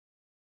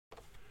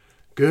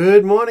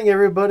Good morning,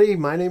 everybody.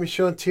 My name is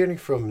Sean Tierney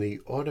from the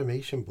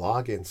Automation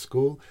Blog and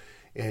School,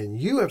 and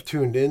you have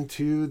tuned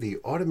into the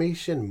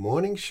Automation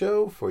Morning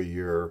Show for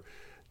your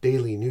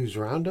daily news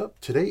roundup.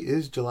 Today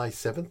is July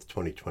 7th,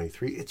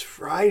 2023. It's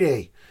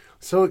Friday.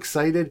 So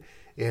excited,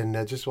 and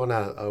I just want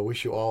to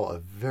wish you all a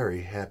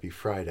very happy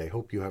Friday.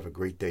 Hope you have a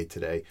great day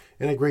today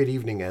and a great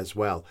evening as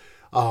well.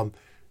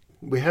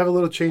 We have a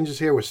little changes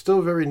here. We're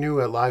still very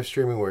new at live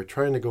streaming. We're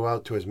trying to go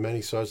out to as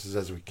many sources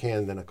as we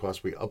can. Then, of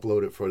course, we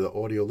upload it for the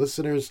audio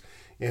listeners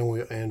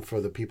and for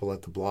the people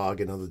at the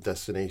blog and other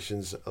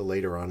destinations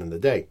later on in the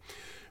day.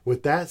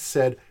 With that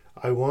said,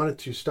 I wanted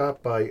to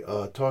stop by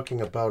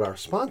talking about our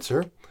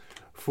sponsor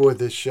for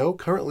this show.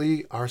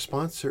 Currently, our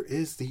sponsor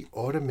is the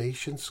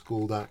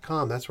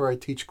automationschool.com. That's where I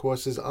teach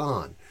courses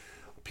on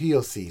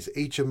PLCs,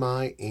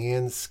 HMI,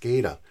 and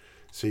SCADA.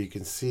 So you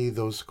can see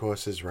those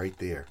courses right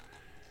there.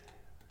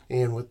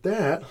 And with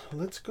that,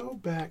 let's go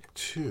back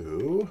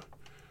to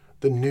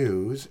the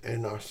news,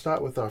 and I'll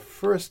start with our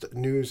first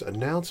news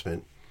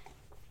announcement,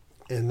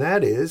 and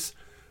that is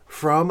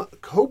from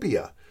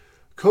Copia.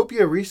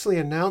 Copia recently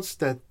announced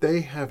that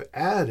they have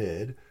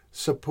added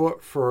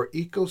support for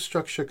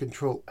EcoStruxure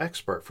Control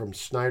Expert from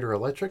Schneider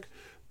Electric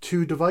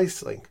to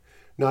DeviceLink.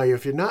 Now,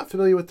 if you're not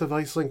familiar with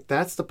DeviceLink,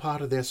 that's the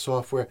part of their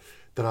software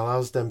that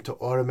allows them to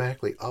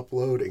automatically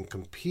upload and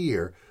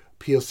compare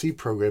PLC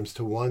programs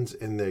to ones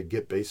in their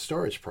Git-based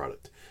storage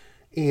product.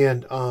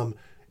 And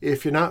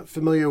if you're not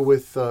familiar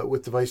with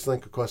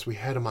DeviceLink, of course, we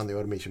had them on the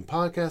Automation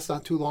Podcast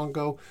not too long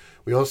ago.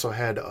 We also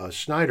had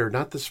Schneider,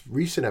 not this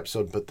recent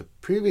episode, but the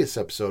previous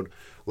episode.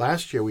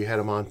 Last year, we had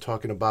them on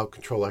talking about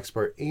Control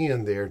Expert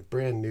and their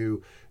brand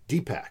new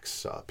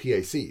DPACs,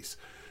 PACs.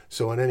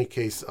 So in any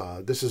case,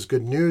 this is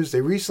good news. They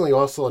recently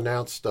also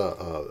announced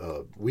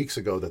weeks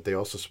ago that they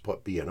also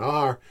support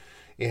B&R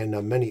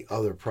and many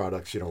other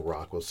products,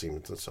 Rockwell,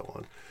 Siemens, and so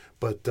on.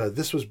 But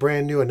this was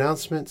brand new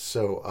announcement,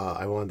 so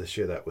I wanted to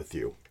share that with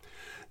you.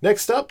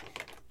 Next up,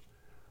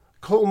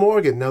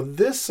 Kollmorgen. Now,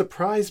 this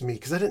surprised me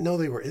because I didn't know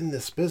they were in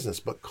this business,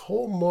 but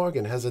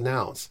Kollmorgen has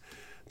announced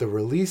the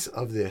release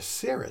of their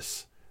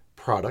Ceres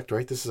product,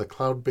 right? This is a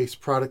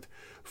cloud-based product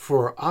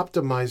for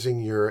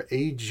optimizing your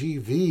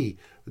AGV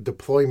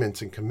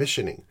deployments and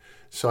commissioning.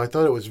 So I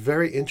thought it was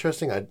very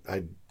interesting. I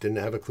didn't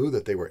have a clue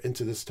that they were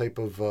into this type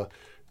of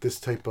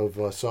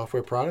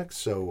software products,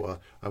 so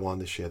I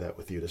wanted to share that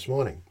with you this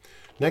morning.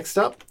 Next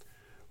up,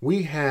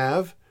 we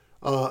have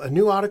a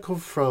new article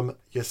from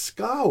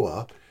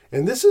Yaskawa,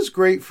 and this is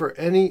great for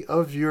any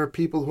of your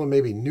people who are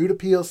maybe new to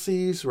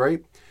PLCs,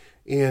 right?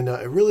 And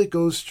it really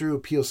goes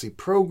through PLC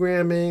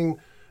programming,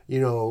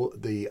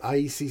 the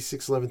IEC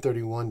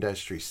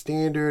 61131-3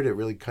 standard. It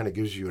really kind of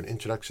gives you an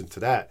introduction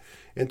to that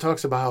and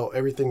talks about how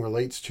everything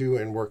relates to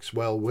and works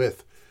well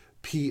with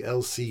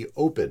PLC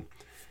Open.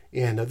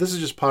 And this is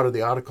just part of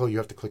the article. You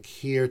have to click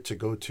here to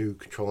go to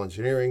Control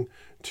Engineering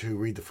to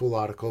read the full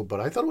article. But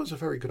I thought it was a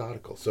very good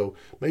article. So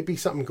might be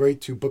something great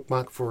to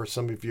bookmark for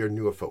some of your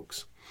newer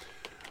folks.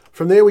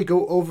 From there, we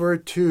go over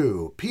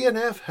to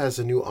P&F has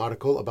a new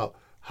article about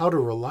how to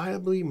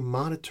reliably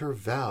monitor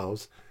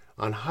valves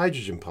on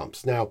hydrogen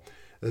pumps. Now,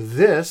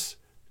 this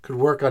could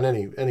work on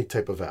any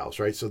type of valves,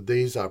 right? So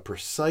these are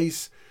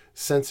precise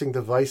sensing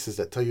devices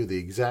that tell you the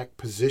exact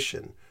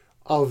position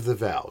of the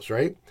valves,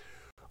 right?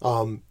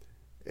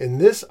 In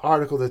this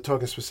article, they're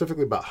talking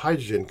specifically about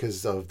hydrogen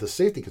because of the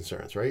safety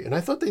concerns, right? And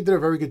I thought they did a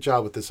very good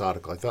job with this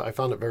article. I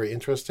found it very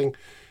interesting.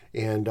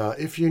 And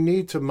if you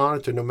need to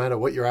monitor, no matter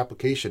what your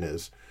application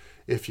is,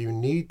 if you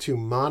need to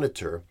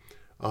monitor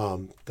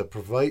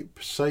the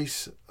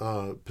precise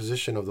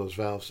position of those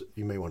valves,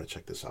 you may want to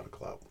check this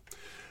article out.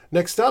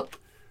 Next up,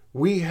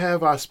 we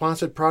have our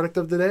sponsored product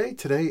of the day.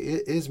 Today,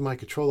 it is my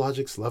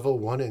ControlLogix Level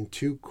 1 and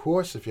 2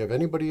 course. If you have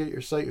anybody at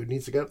your site who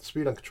needs to get up to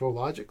speed on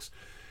ControlLogix,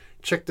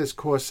 check this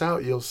course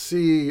out. You'll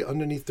see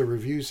underneath the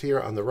reviews here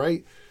on the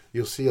right,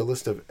 you'll see a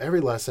list of every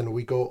lesson.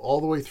 We go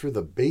all the way through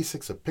the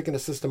basics of picking a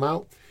system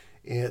out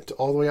and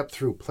all the way up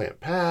through plant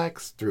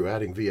packs, through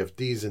adding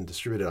VFDs and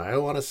distributed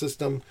I/O on a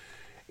system.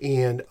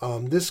 And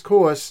this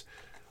course,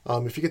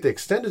 if you get the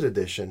extended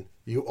edition,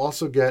 you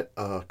also get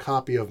a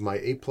copy of my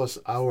 8+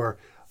 hour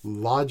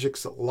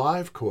Logix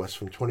Live course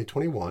from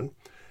 2021.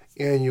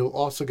 And you'll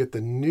also get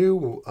the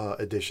new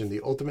edition, the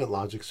Ultimate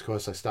Logix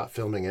course. I start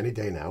filming any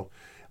day now.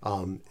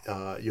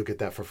 You'll get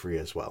that for free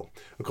as well.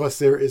 Of course,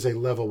 there is a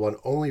level 1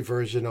 only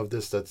version of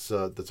this that's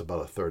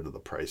about a third of the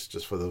price,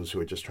 just for those who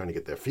are just trying to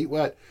get their feet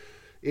wet.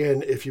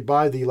 And if you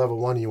buy the level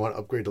 1 and you want to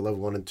upgrade to level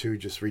 1 and 2,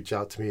 just reach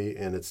out to me,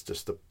 and it's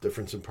just the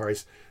difference in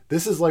price.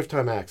 This is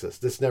lifetime access.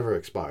 This never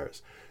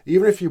expires.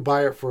 Even if you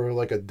buy it for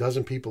like a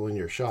dozen people in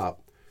your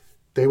shop,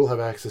 they will have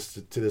access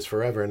to this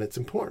forever. And it's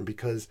important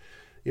because,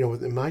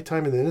 in my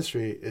time in the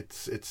industry,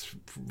 it's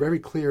very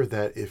clear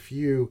that if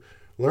you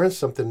learn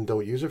something and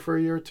don't use it for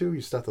a year or two,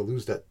 you start to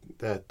lose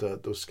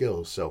those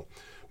skills. So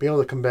being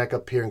able to come back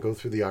up here and go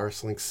through the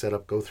RSLink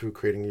setup, go through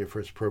creating your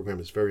first program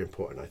is very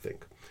important, I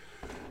think.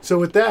 So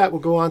with that,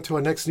 we'll go on to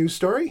our next news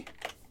story.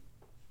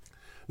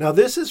 Now,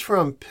 this is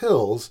from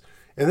Pills,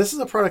 and this is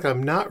a product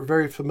I'm not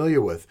very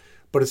familiar with,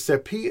 but it's their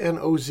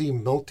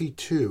PNOZ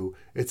Multi-2.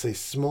 It's a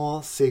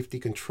small safety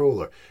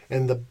controller.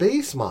 And the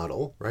base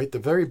model, right, the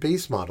very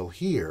base model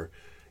here,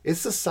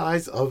 it's the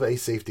size of a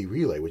safety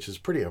relay, which is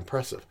pretty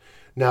impressive.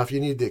 Now, if you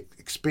need the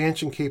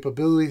expansion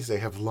capabilities, they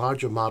have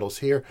larger models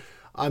here.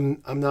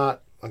 I'm going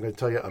to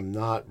tell you, I'm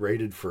not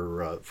rated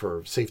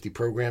for safety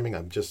programming.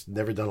 I've just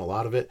never done a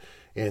lot of it.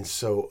 And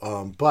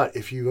so, but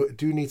if you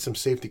do need some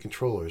safety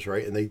controllers,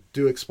 right, and they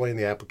do explain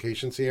the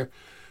applications here,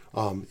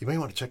 you may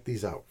want to check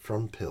these out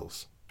from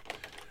Pilz.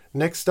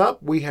 Next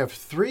up, we have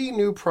 3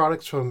 new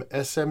products from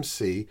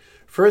SMC.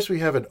 First, we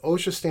have an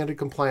OSHA standard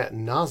compliant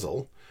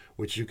nozzle,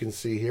 which you can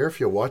see here if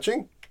you're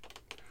watching.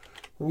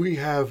 We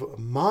have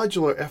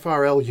modular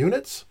FRL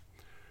units,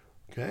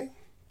 okay?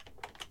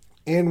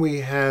 And we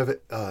have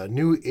a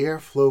new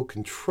airflow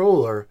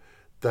controller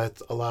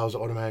that allows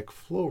automatic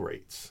flow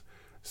rates.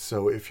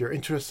 So if you're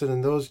interested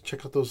in those,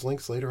 check out those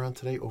links later on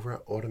today over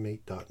at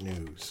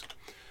automate.news.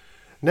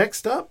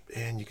 Next up,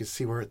 and you can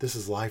see where this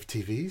is live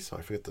TV, so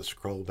I forget to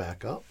scroll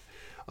back up.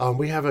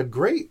 We have a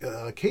great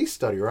case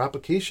study or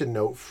application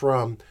note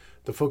from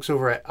the folks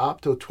over at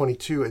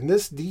Opto22, and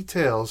this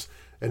details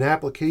an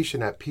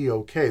application at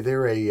POK.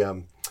 They're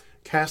a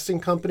casting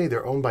company.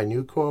 They're owned by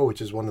Nucor,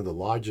 which is one of the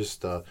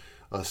largest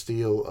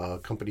steel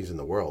companies in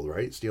the world,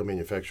 right? Steel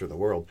manufacturer in the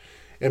world.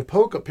 And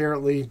POK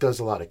apparently does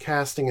a lot of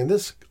casting, and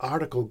this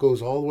article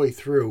goes all the way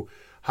through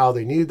how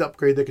they needed to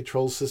upgrade their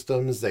control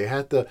systems. They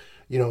had to,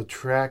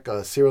 track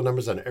serial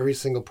numbers on every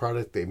single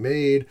product they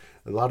made.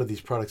 A lot of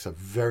these products are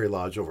very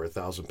large, over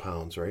 1,000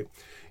 pounds, right?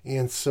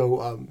 And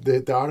so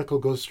the article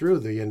goes through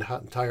the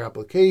entire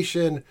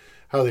application,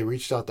 how they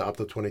reached out to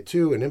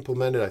Opto22 and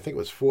implemented, I think it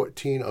was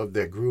 14 of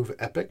their Groove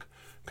Epic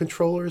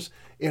controllers.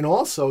 And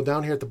also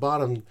down here at the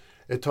bottom,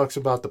 it talks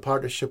about the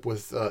partnership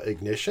with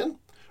Ignition,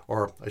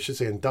 or I should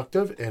say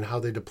Inductive, and how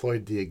they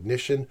deployed the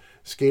Ignition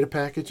SCADA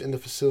package in the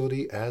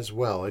facility as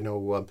well. I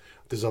know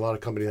there's a lot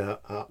of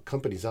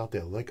companies out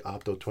there like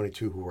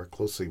Opto22 who work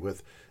closely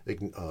with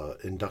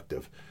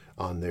Inductive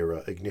on their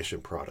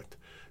Ignition product.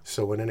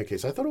 So in any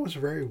case, I thought it was a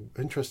very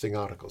interesting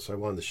article, so I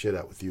wanted to share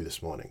that with you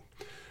this morning.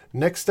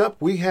 Next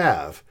up, we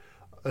have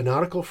an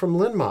article from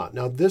Linmont.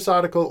 Now, this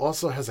article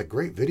also has a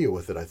great video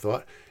with it, I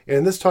thought.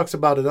 And this talks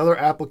about another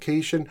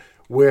application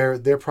where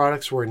their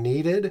products were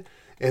needed.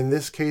 In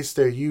this case,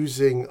 they're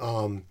using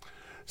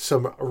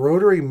some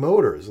rotary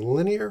motors,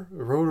 linear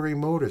rotary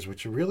motors,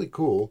 which are really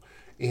cool.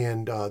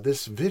 And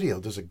this video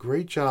does a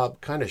great job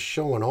kind of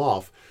showing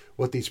off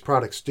what these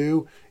products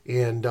do.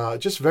 And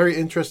just very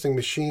interesting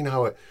machine,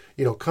 how it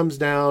comes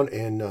down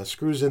and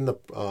screws in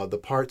the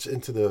parts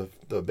into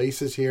the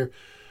bases here.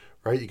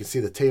 Right, you can see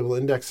the table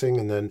indexing,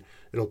 and then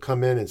it'll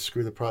come in and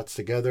screw the parts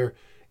together.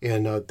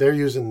 And they're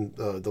using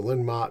the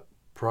Linmont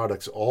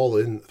products all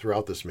in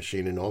throughout this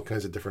machine in all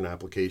kinds of different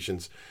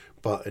applications.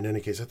 But in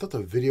any case, I thought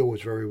the video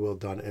was very well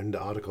done, and the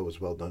article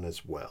was well done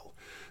as well.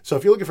 So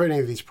if you're looking for any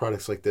of these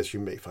products like this, you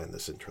may find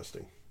this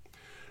interesting.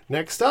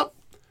 Next up,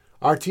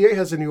 RTA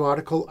has a new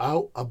article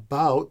out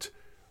about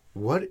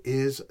what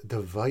is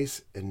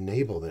device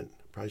enablement.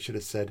 Probably should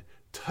have said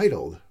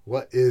titled,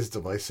 What is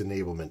Device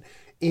Enablement?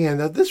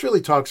 And this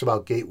really talks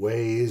about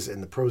gateways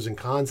and the pros and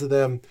cons of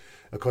them.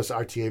 Of course,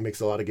 RTA makes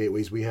a lot of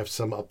gateways. We have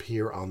some up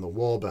here on the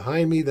wall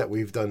behind me that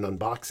we've done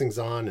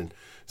unboxings on and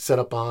set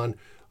up on.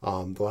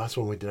 The last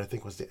one we did, I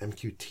think, was the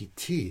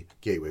MQTT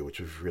gateway, which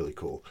was really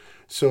cool.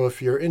 So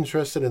if you're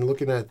interested in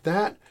looking at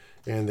that,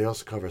 and they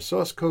also cover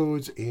source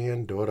codes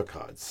and daughter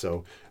cards.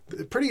 So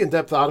pretty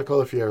in-depth article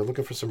if you're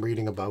looking for some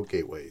reading about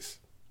gateways.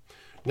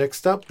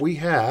 Next up, we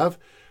have...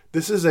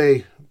 This is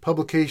a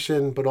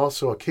publication, but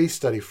also a case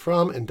study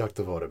from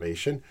Inductive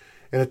Automation,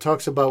 and it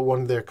talks about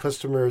one of their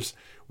customers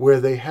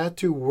where they had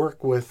to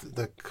work with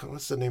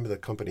what's the name of the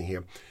company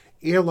here?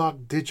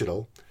 Airlock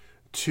Digital,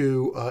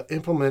 to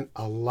implement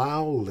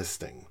allow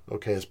listing,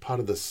 okay, as part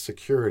of the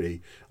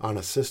security on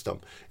a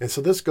system. And so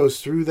this goes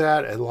through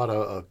that, and a lot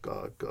of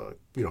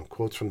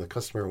quotes from the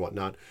customer and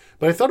whatnot.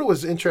 But I thought it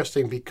was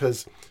interesting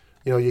because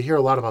you hear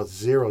a lot about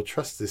zero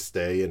trust this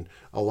day, and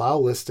allow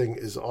listing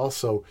is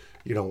also,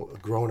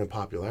 grown in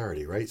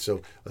popularity, right?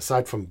 So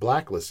aside from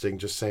blacklisting,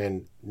 just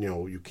saying,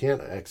 you can't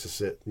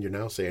access it, you're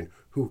now saying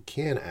who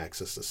can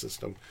access the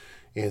system.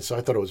 And so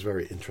I thought it was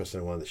very interesting.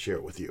 I wanted to share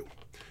it with you.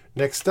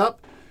 Next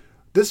up,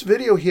 this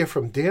video here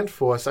from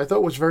Danfoss, I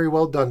thought was very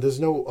well done.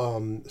 There's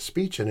no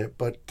speech in it,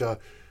 but,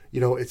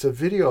 it's a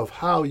video of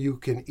how you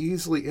can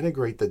easily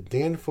integrate the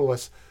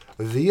Danfoss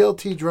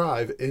VLT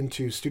drive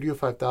into Studio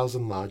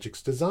 5000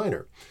 Logix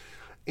Designer.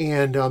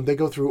 And they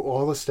go through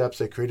all the steps.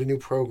 They create a new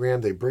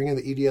program. They bring in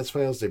the EDS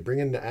files. They bring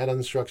in the add-on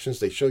instructions.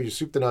 They show you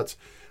soup to nuts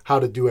how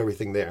to do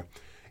everything there.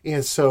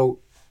 And so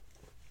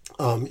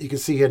you can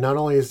see here, not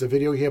only is the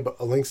video here, but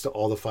links to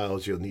all the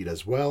files you'll need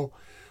as well,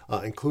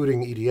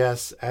 including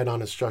EDS,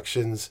 add-on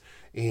instructions,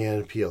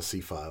 and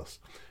PLC files.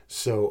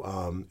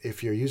 So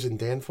if you're using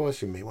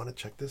Danfoss, you may want to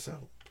check this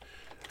out.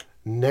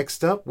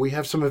 Next up, we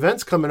have some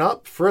events coming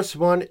up. First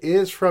one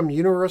is from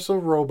Universal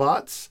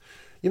Robots.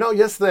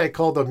 Yesterday I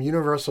called them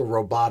Universal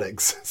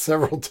Robotics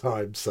several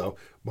times, so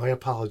my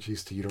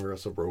apologies to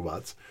Universal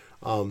Robots.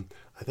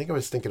 I think I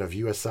was thinking of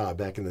USR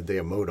back in the day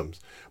of modems.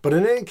 But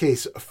in any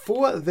case,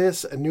 for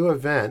this new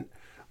event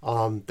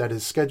that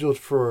is scheduled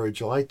for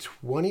July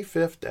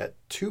 25th at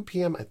 2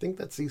 p.m., I think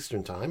that's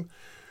Eastern time,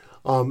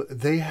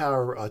 they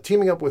are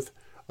teaming up with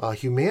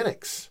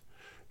Humanix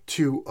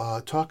to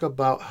talk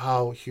about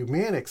how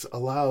Humanix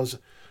allows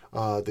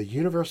the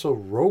Universal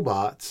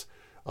Robots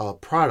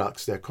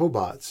products, their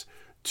cobots,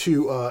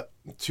 to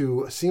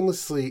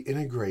seamlessly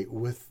integrate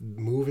with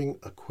moving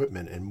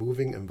equipment and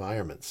moving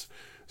environments.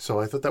 So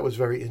I thought that was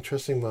very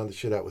interesting. Wanted to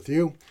share that with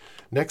you.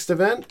 Next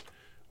event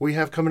we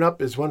have coming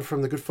up is one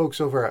from the good folks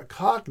over at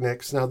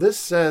Cognex. Now this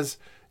says,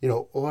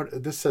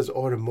 this says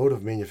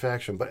automotive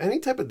manufacturing, but any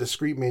type of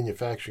discrete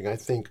manufacturing, I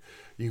think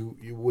you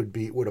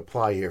would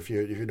apply here if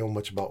you know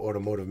much about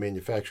automotive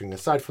manufacturing.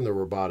 Aside from the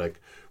robotic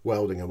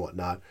welding and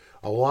whatnot,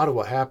 a lot of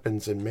what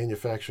happens in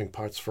manufacturing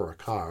parts for a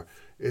car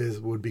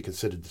would be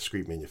considered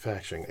discrete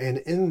manufacturing. And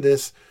in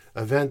this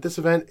event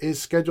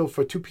is scheduled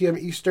for 2 p.m.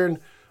 Eastern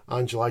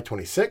on July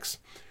 26th,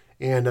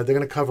 and they're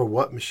going to cover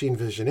what machine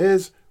vision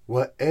is,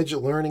 what edge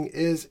learning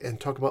is, and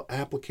talk about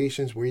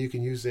applications where you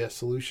can use their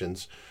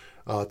solutions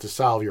to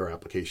solve your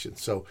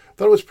applications. So I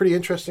thought it was pretty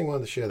interesting.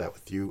 Wanted to share that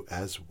with you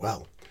as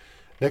well.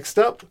 Next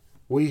up,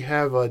 we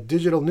have a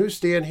digital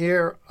newsstand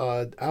here.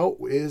 Out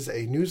is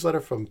a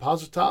newsletter from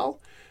Posital.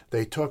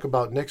 They talk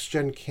about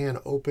next-gen CAN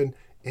open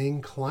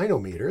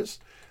inclinometers.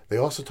 They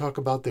also talk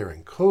about their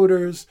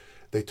encoders.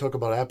 They talk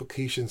about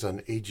applications on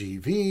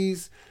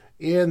AGVs.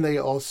 And they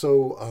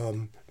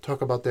also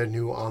talk about their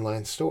new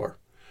online store.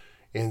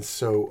 And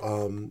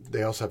so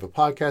they also have a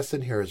podcast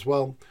in here as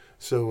well.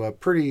 So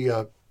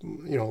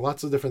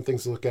lots of different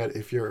things to look at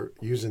if you're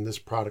using this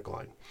product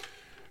line.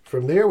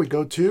 From there, we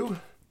go to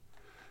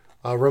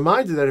a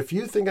reminder that if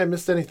you think I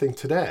missed anything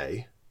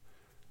today,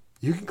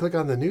 you can click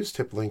on the news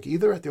tip link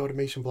either at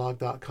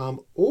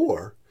theautomationblog.com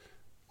or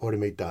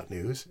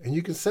automate.news, and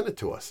you can send it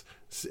to us.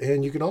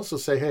 And you can also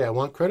say, hey, I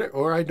want credit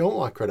or I don't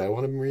want credit. I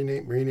want to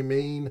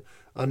remain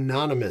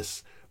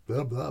anonymous,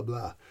 blah, blah,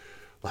 blah.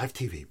 Live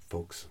TV,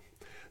 folks.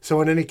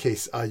 So in any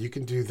case, you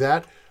can do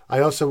that. I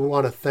also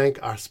want to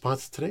thank our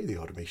sponsor today,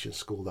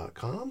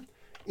 theautomationschool.com.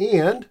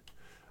 And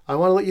I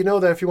want to let you know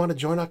that if you want to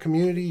join our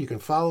community, you can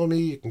follow me,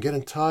 you can get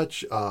in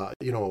touch.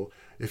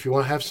 If you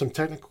want to have some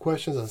technical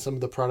questions on some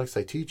of the products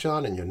I teach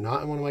on and you're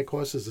not in one of my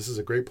courses, this is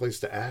a great place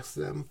to ask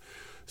them.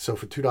 So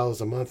for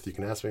 $2 a month, you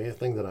can ask me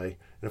anything and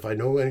if I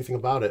know anything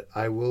about it,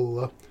 I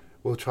will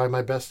try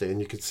my best to. And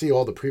you can see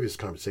all the previous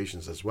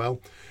conversations as well.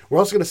 We're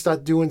also going to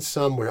start doing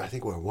some where I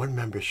think we're one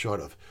member short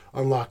of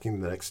unlocking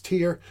the next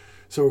tier.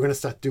 So we're going to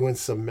start doing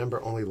some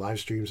member-only live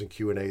streams and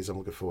Q&As. I'm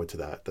looking forward to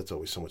that. That's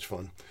always so much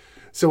fun.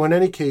 So in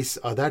any case,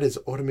 that is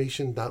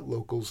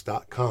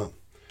automation.locals.com.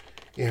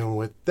 And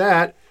with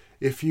that,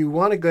 if you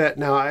want to get,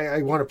 now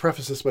I want to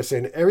preface this by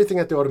saying everything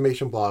at the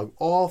Automation blog,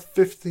 all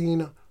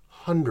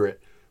 1,500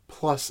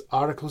 plus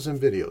articles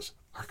and videos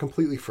are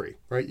completely free,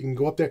 right? You can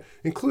go up there,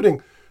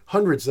 including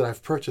hundreds that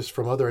I've purchased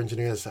from other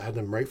engineers that had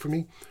them write for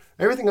me.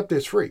 Everything up there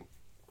is free.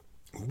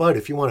 But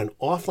if you want an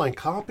offline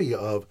copy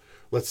of,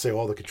 let's say,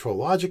 all the Control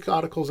Logic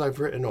articles I've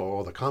written or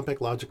all the Compact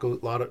Logics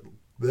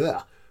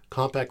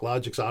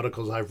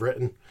articles I've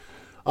written,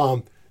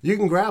 you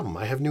can grab them.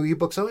 I have new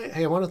ebooks.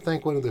 Hey, I want to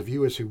thank one of the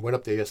viewers who went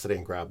up there yesterday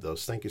and grabbed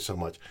those. Thank you so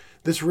much.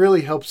 This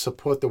really helps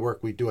support the work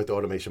we do at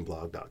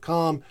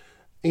theautomationblog.com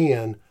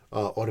and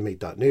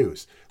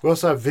automate.news. We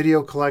also have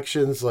video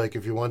collections, like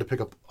if you want to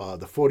pick up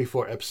the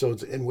 44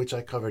 episodes in which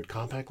I covered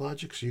Compact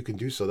Logics, you can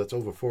do so. That's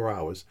over 4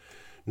 hours.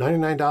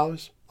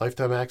 $99,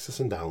 lifetime access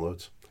and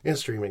downloads, and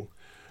streaming.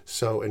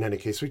 So in any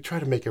case, we try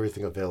to make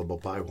everything available.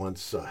 Buy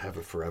once, have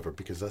it forever,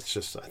 because that's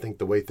just, I think,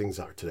 the way things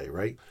are today,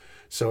 right?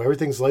 So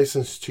everything's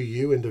licensed to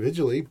you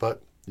individually,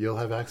 but you'll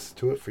have access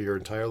to it for your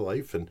entire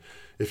life. And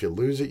if you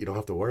lose it, you don't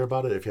have to worry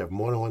about it. If you have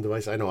more than one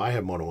device, I know I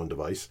have more than one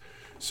device.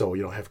 So,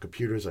 I have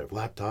computers, I have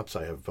laptops,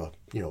 I have,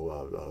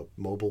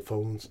 mobile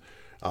phones.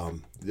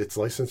 It's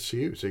licensed to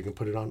you, so you can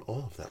put it on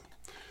all of them.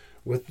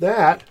 With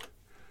that,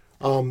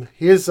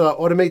 here's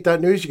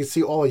automate.news. You can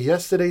see all of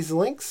yesterday's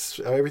links,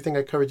 everything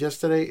I covered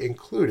yesterday,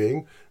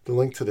 including the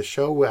link to the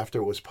show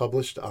after it was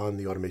published on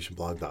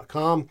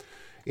theautomationblog.com.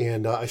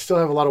 And I still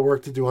have a lot of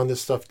work to do on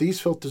this stuff. These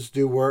filters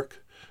do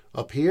work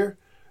up here.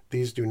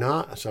 These do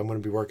not, so I'm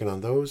going to be working on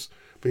those.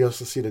 But you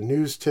also see the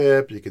news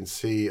tip. You can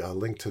see a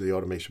link to the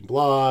Automation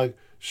blog,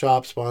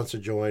 shop, sponsor,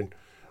 join.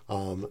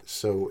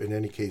 So in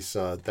any case,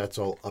 that's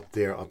all up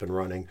there, up and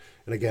running.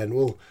 And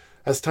again,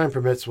 as time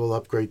permits, we'll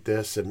upgrade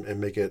this and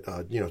make it,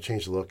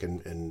 change the look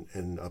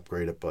and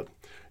upgrade it. But,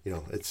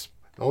 it's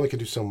I only can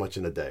do so much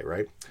in a day,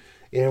 right?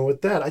 And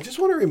with that, I just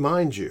want to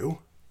remind you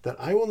that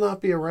I will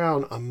not be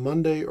around on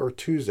Monday or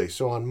Tuesday.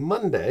 So on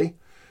Monday,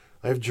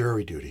 I have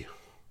jury duty.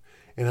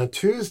 And on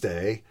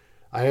Tuesday,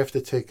 I have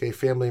to take a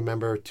family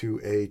member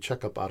to a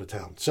checkup out of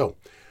town. So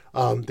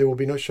there will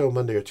be no show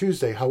Monday or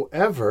Tuesday.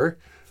 However,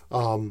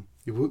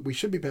 we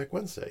should be back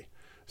Wednesday.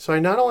 So I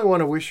not only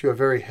want to wish you a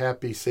very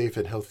happy, safe,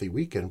 and healthy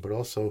weekend, but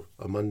also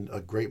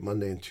a great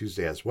Monday and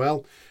Tuesday as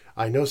well.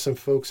 I know some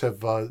folks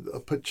have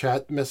put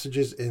chat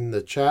messages in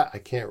the chat. I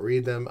can't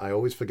read them. I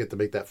always forget to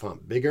make that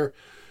font bigger.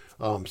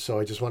 So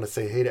I just want to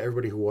say hey to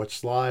everybody who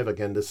watched live.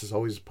 Again, this is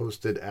always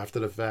posted after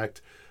the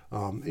fact.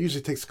 It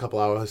usually takes a couple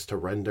hours to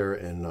render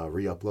and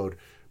re-upload,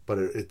 but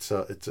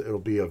it'll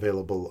be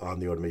available on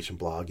the Automation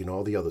blog. You know,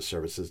 all the other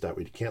services that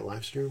we can't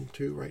live stream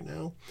to right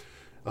now,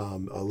 a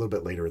little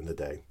bit later in the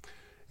day.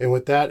 And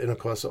with that, and of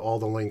course, all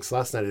the links.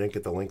 Last night I didn't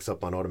get the links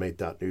up on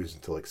automate.news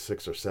until like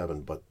 6 or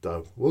 7, but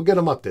we'll get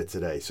them up there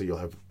today. So you'll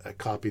have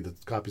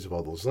copies of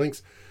all those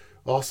links.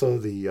 Also,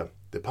 the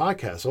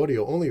podcast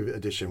audio only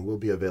edition will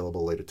be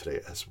available later today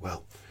as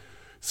well.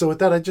 So with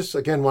that, I just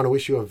again want to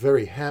wish you a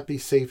very happy,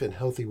 safe, and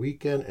healthy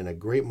weekend and a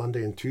great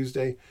Monday and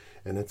Tuesday.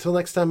 And until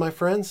next time, my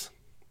friends,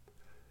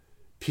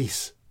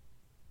 peace.